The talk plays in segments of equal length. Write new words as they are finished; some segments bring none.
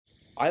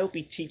I'll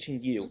be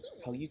teaching you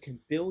how you can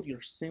build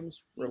your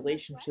Sims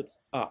relationships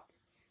up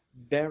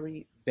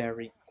very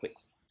quickly.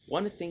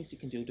 One of the things you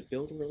can do to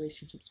build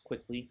relationships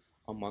quickly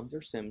among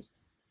your Sims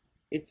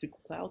is to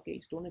cloud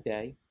gaze during the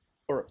day,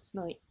 or if it's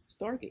night,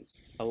 stargaze.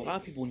 A lot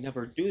of people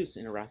never do this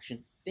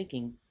interaction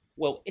thinking,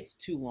 well, it's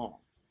too long.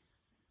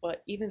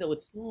 But even though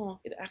it's long,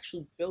 it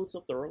actually builds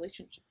up the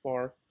relationship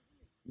bar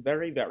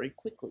very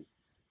quickly.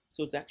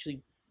 So it's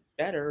actually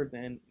better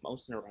than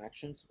most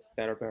interactions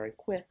that are very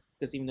quick,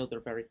 because even though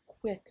they're very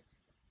quick,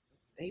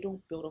 they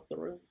don't build up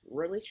the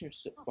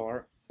relationship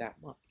bar that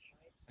much.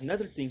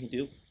 Another thing you can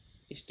do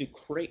is to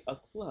create a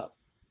club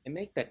and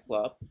make that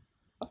club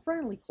a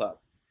friendly club.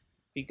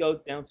 If you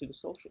go down to the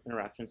social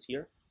interactions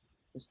here,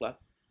 just left,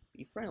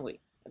 be friendly,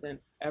 and then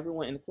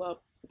everyone in the club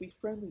will be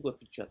friendly with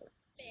each other.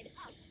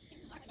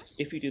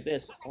 If you do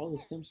this, all the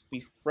Sims will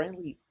be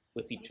friendly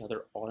with each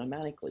other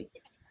automatically,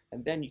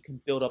 and then you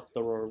can build up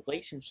the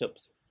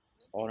relationships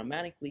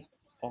automatically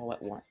all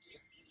at once.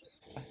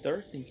 A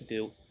third thing to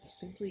do is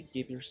simply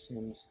give your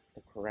Sims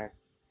the correct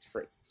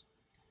traits.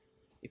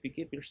 If you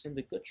give your Sim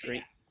the good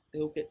trait, they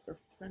will get their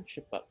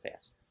friendship up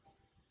faster.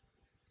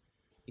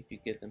 If you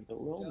give them the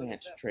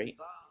romance trait,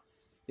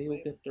 they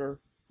will get their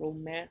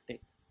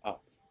romantic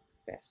up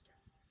faster.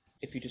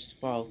 If you just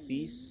follow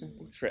these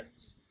simple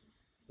tricks,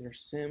 your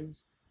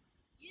Sims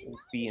will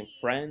be in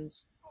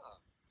friends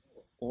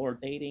or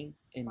dating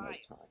in no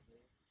time.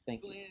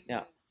 Thank you.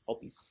 Now, I'll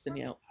be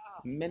sending out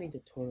many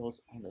tutorials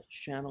on the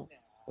channel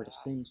for The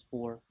Sims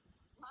 4.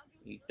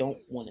 You don't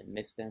want to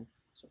miss them,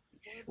 so be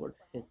sure to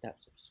hit that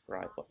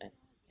subscribe button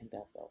and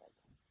that bell icon.